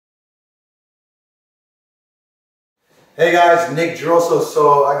Hey guys, Nick Drossos.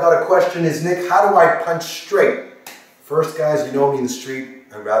 So I got a question. Nick, how do I punch straight? First guys, you know me in the street,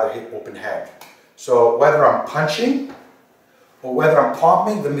 I'd rather hit open hand. So whether I'm punching or whether I'm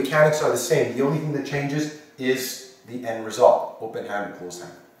palming, the mechanics are the same. The only thing that changes is the end result, open hand or closed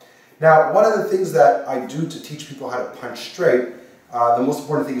hand. Now, one of the things that I do to teach people how to punch straight, the most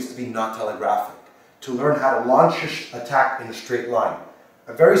important thing is to be non-telegraphic, to learn how to launch your attack in a straight line.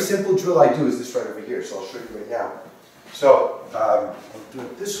 A very simple drill I do is this right over here, so I'll show you right now. So I'll do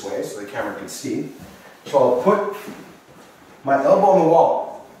it this way so the camera can see. So I'll put my elbow on the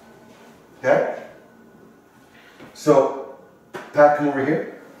wall, okay? So Pat, come over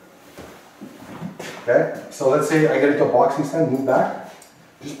here, okay? So let's say I get into a boxing stand, move back.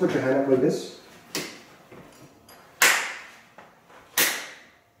 Just put your hand up like this.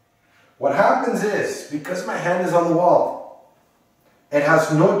 What happens is, because my hand is on the wall, it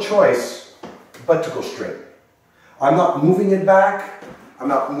has no choice but to go straight. I'm not moving it back, I'm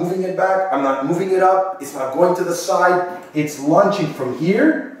not moving it back, I'm not moving it up, it's not going to the side, it's launching from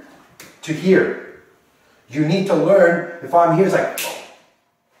here to here. You need to learn, if I'm here, it's like,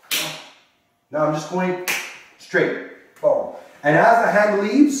 now I'm just going straight, boom. And as the hand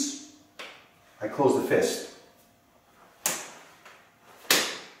leaves, I close the fist.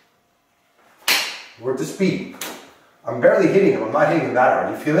 Work the speed. I'm barely hitting him, I'm not hitting him that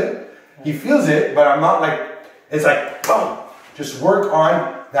hard. You feel it? He feels it, but I'm not like, it's like, boom. Just work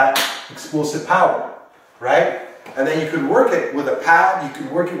on that explosive power, right? And then you could work it with a pad, you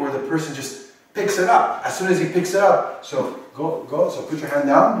could work it where the person just picks it up. As soon as he picks it up, so go, so put your hand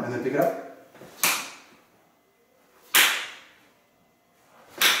down and then pick it up.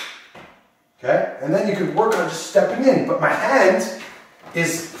 Okay, and then you could work on just stepping in, but my hand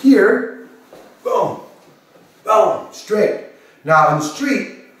is here, boom, boom, straight. Now in the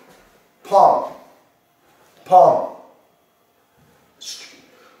street, palm, palm.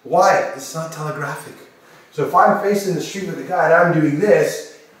 Why? It's not telegraphic. So if I'm facing the street with a guy and I'm doing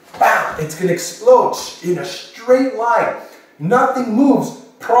this, bam, it's going to explode in a straight line. Nothing moves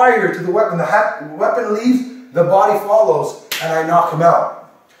prior to the weapon. The weapon leaves, the body follows, and I knock him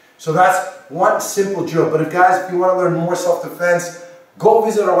out. So that's one simple drill. But if you want to learn more self-defense, go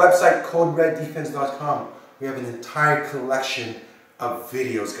visit our website, CodeRedDefense.com. We have an entire collection of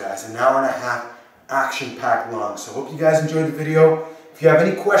videos, guys, an hour and a half, action-packed long. So hope you guys enjoyed the video. If you have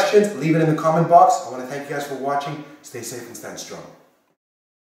any questions, leave it in the comment box. I want to thank you guys for watching. Stay safe and stand strong.